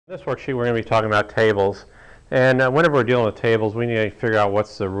This worksheet we're going to be talking about tables, and whenever we're dealing with tables we need to figure out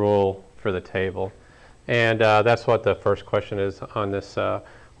what's the rule for the table, and that's what the first question is on this.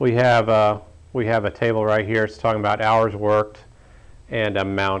 We have a table right here. It's talking about hours worked and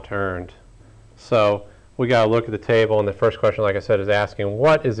amount earned. So we got to look at the table, and the first question, like I said, is asking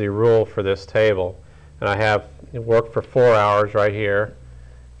what is the rule for this table. And I have worked for 4 hours right here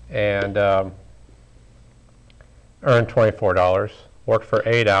and earned $24. Worked for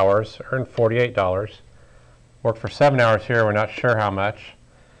 8 hours, earned $48. Worked for 7 hours here, we're not sure how much.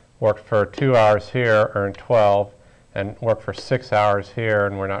 Worked for 2 hours here, earned 12. And worked for 6 hours here,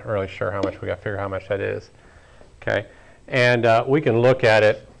 and we're not really sure how much. We got to figure out how much that is. Okay, and we can look at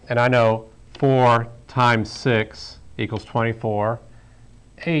it, and I know 4 times 6 equals 24.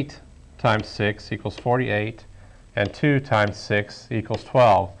 8 times 6 equals 48. And 2 times 6 equals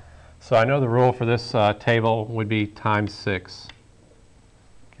 12. So I know the rule for this table would be times 6.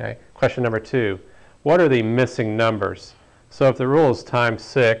 Okay. Question number 2, what are the missing numbers? So if the rule is times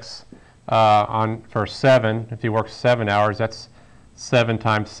 6 for 7, if you work 7 hours, that's 7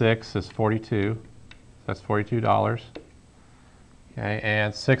 times 6 is 42. That's $42. Okay,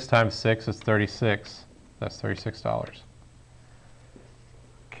 and 6 times 6 is 36. That's $36.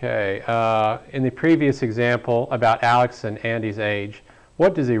 Okay, in the previous example about Alex and Andy's age,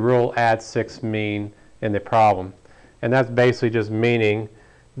 what does the rule add 6 mean in the problem? And that's basically just meaning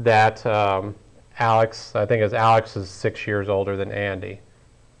that Alex, I think Alex is 6 years older than Andy.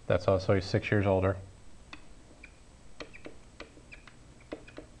 That's also he's 6 years older.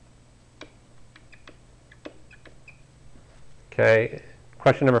 Okay,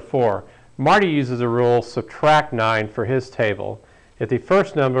 question number 4. Marty uses the rule subtract 9 for his table. If the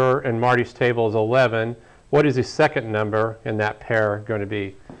first number in Marty's table is 11, what is the second number in that pair going to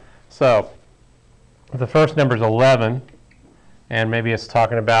be? So if the first number is 11, and maybe it's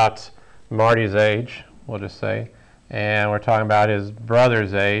talking about Marty's age, we'll just say, and we're talking about his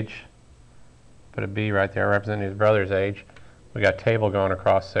brother's age. Put a B right there representing his brother's age. We got a table going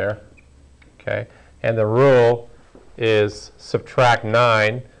across there. Okay, and the rule is subtract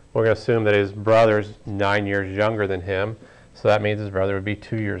 9. We're going to assume that his brother's 9 years younger than him, so that means his brother would be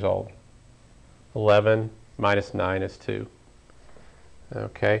 2 years old. 11 minus 9 is 2.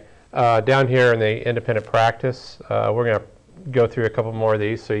 Okay, down here in the independent practice, we're going to go through a couple more of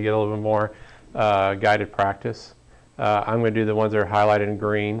these so you get a little bit more guided practice. I'm going to do the ones that are highlighted in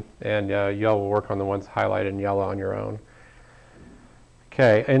green, and y'all will work on the ones highlighted in yellow on your own.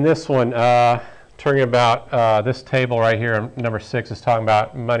 Okay, in this one, talking about this table right here, number 6 is talking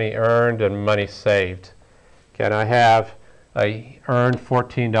about money earned and money saved. Okay, and I have earned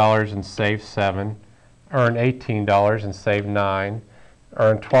 $14 and saved 7, earned $18 and saved 9,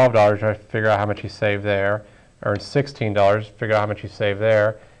 earned $12, I figure out how much he saved there, earned $16, figure out how much he saved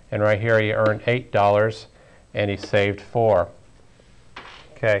there, and right here he earned $8 and he saved 4.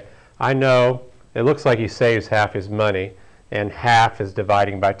 Okay, I know it looks like he saves half his money, and half is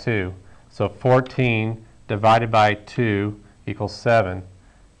dividing by 2. So 14 divided by 2 equals 7.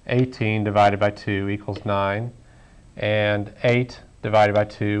 18 divided by 2 equals 9. And 8 divided by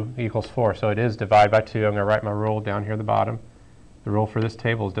 2 equals 4. So it is divide by 2. I'm going to write my rule down here at the bottom. The rule for this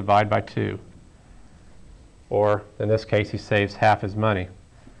table is divide by 2. Or in this case, he saves half his money.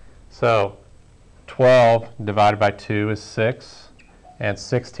 So 12 divided by 2 is 6, and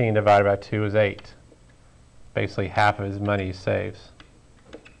 16 divided by 2 is 8. Basically half of his money he saves.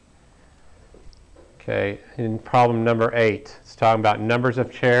 Okay, in problem number 8, it's talking about numbers of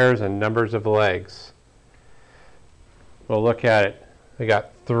chairs and numbers of legs. We'll look at it. We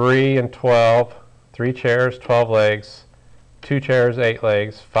got 3 and 12, 3 chairs, 12 legs, 2 chairs, 8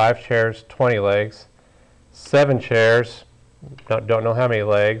 legs, 5 chairs, 20 legs, 7 chairs, don't know how many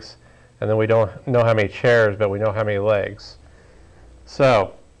legs, and then we don't know how many chairs, but we know how many legs.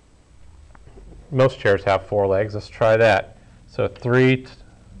 So most chairs have 4 legs. Let's try that. So 3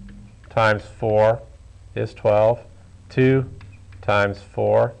 times 4 is 12. 2 times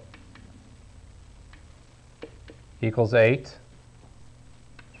 4 equals 8.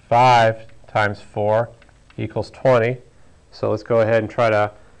 5 times 4 equals 20. So let's go ahead and try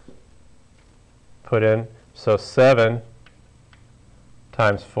to put in. So 7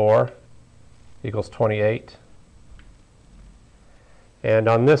 times 4 equals 28. And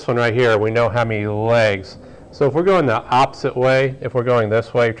on this one right here, we know how many legs. So if we're going the opposite way, if we're going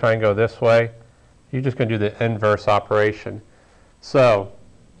this way, try and go this way, you're just going to do the inverse operation. So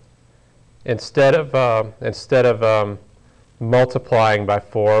instead of multiplying by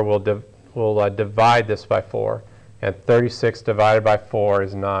 4, we'll divide this by 4. And 36 divided by 4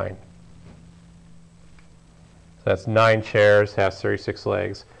 is 9. So that's 9 chairs, has 36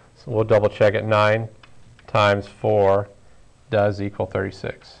 legs. So we'll double check it. 9 times 4 does equal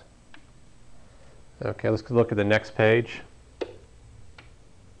 36. Okay, let's look at the next page.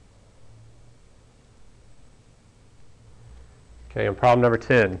 Okay, and problem number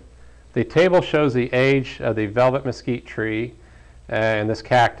 10. The table shows the age of the velvet mesquite tree and this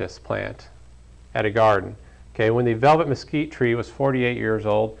cactus plant at a garden. Okay, when the velvet mesquite tree was 48 years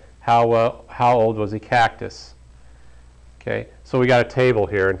old, how old was the cactus? Okay, so we got a table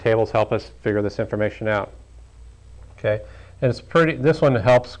here, and tables help us figure this information out. Okay, and it's pretty. This one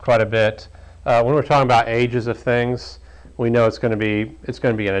helps quite a bit. When we're talking about ages of things, we know it's going to be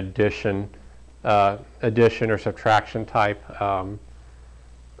an addition or subtraction type of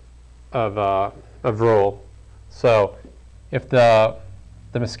rule. So if the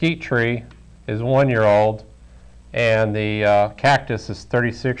mesquite tree is 1 year old and the cactus is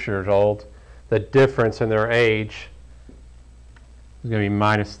 36 years old, the difference in their age is going to be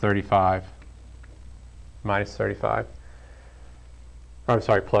minus 35. Minus 35. Or, I'm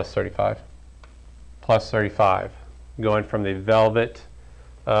sorry, plus 35. Plus 35, going from the velvet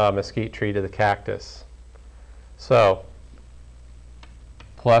mesquite tree to the cactus. So,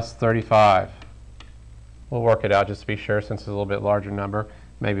 plus 35. We'll work it out just to be sure, since it's a little bit larger number.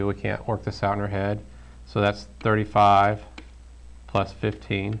 Maybe we can't work this out in our head. So that's 35 plus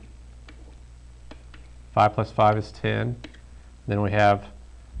 15. 5 plus 5 is 10. Then we have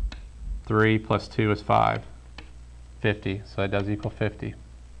 3 plus 2 is 5. 50. So that does equal 50.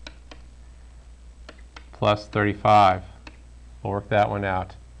 Plus 35. We'll work that one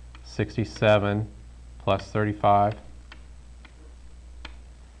out. 67 plus 35.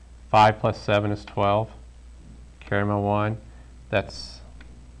 5 plus 7 is 12. Carry my 1. That's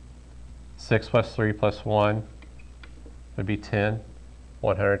 6 plus 3 plus 1 would be 10.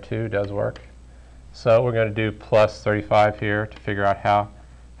 102 does work. So we're going to do plus 35 here to figure out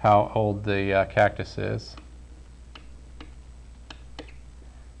how old the cactus is.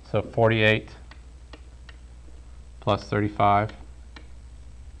 So 48 plus 35.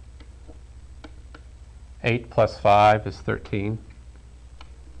 8 plus 5 is 13.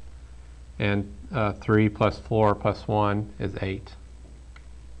 And 3 plus 4 plus 1 is 8.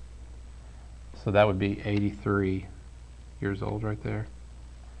 So that would be 83 years old right there.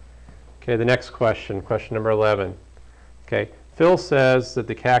 Okay, the next question, question number 11. Okay, Phil says that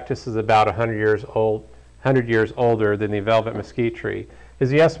the cactus is about 100 years older than the velvet mesquite tree.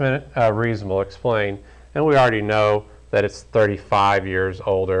 Is the estimate reasonable? Explain. And we already know that it's 35 years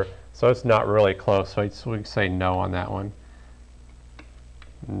older, so it's not really close. So we can say no on that one.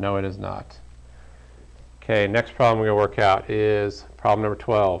 No, it is not. Okay, next problem we're going to work out is problem number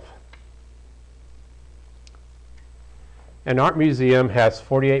 12. An art museum has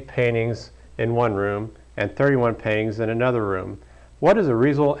 48 paintings in one room and 31 paintings in another room. What is a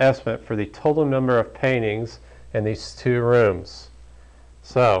reasonable estimate for the total number of paintings in these two rooms?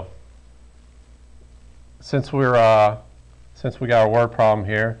 So, since we got our word problem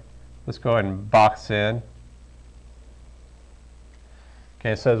here, let's go ahead and box in.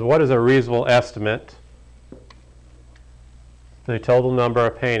 Okay, it says, what is a reasonable estimate for the total number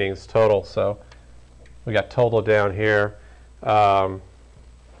of paintings total? So we got total down here. That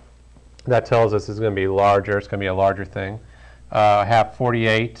tells us it's going to be larger. It's going to be a larger thing. I have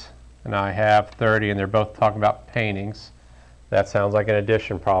 48 and I have 30, and they're both talking about paintings. That sounds like an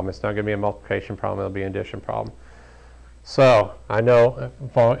addition problem. It's not going to be a multiplication problem. It'll be an addition problem. So I know,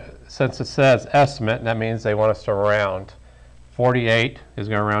 since it says estimate, that means they want us to round. 48 is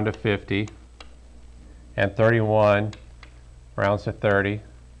going to round to 50, and 31 rounds to 30,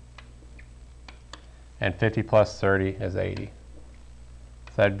 and 50 plus 30 is 80. So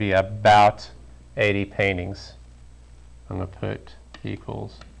that'd be about 80 paintings. I'm going to put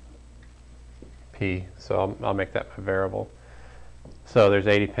equals P, so I'll make that my variable. So there's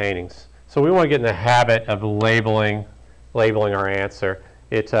 80 paintings. So we want to get in the habit of labeling our answer.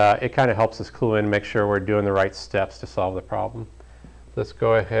 It kind of helps us clue in and make sure we're doing the right steps to solve the problem. Let's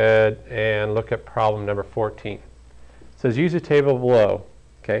go ahead and look at problem number 14. It says use the table below.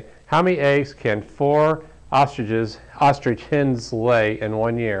 Okay, how many eggs can 4 ostrich hens lay in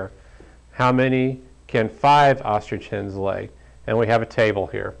 1 year? How many can 5 ostrich hens lay? And we have a table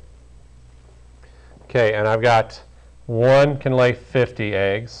here. Okay, and I've got 1 can lay 50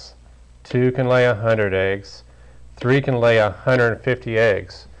 eggs, 2 can lay 100 eggs, 3 can lay 150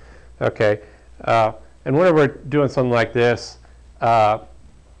 eggs. Okay, and whenever we're doing something like this,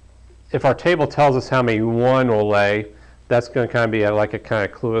 if our table tells us how many 1 will lay, that's going to kind of be like a kind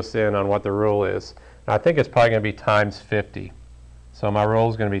of clue us in on what the rule is. And I think it's probably going to be times 50. So my rule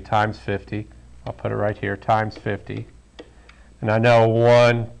is going to be times 50. I'll put it right here, times 50. And I know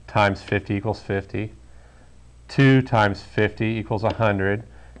 1 times 50 equals 50. 2 times 50 equals 100.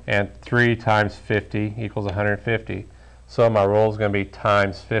 And 3 times 50 equals 150. So my rule is going to be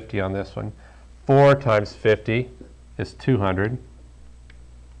times 50 on this one. 4 times 50 is 200.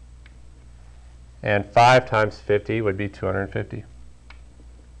 And 5 times 50 would be 250.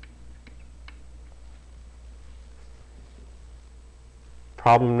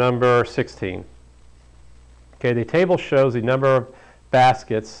 Problem number 16. Okay, the table shows the number of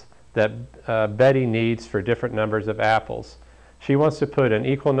baskets that Betty needs for different numbers of apples. She wants to put an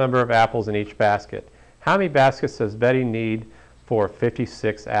equal number of apples in each basket. How many baskets does Betty need for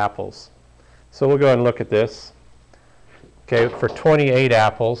 56 apples? So we'll go ahead and look at this. Okay, for 28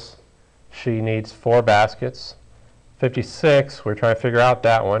 apples, she needs 4 baskets. 56, we're trying to figure out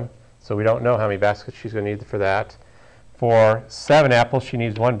that one, so we don't know how many baskets she's going to need for that. For 7 apples, she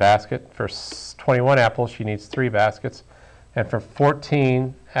needs 1 basket. For 21 apples, she needs 3 baskets. And for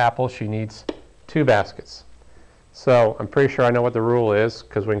 14 apples, she needs 2 baskets. So I'm pretty sure I know what the rule is,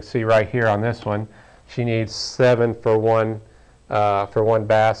 because we can see right here on this one, she needs 7 for one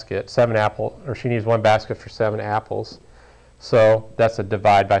basket, 7 apple, or she needs 1 basket for 7 apples. So that's a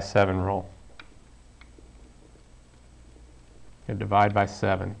divide by 7 rule. You divide by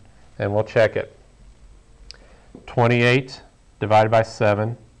 7, and we'll check it. 28 divided by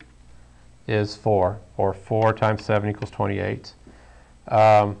 7 is 4, or 4 times 7 equals 28.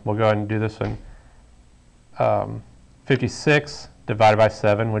 We'll go ahead and do this one. 56 divided by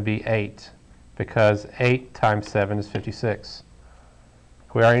 7 would be 8, because 8 times 7 is 56.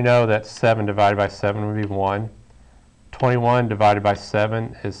 We already know that 7 divided by 7 would be 1. 21 divided by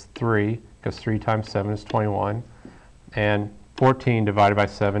 7 is 3, because 3 times 7 is 21. And 14 divided by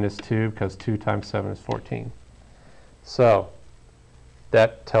 7 is 2, because 2 times 7 is 14. So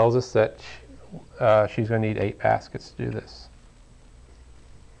that tells us that she's going to need 8 baskets to do this.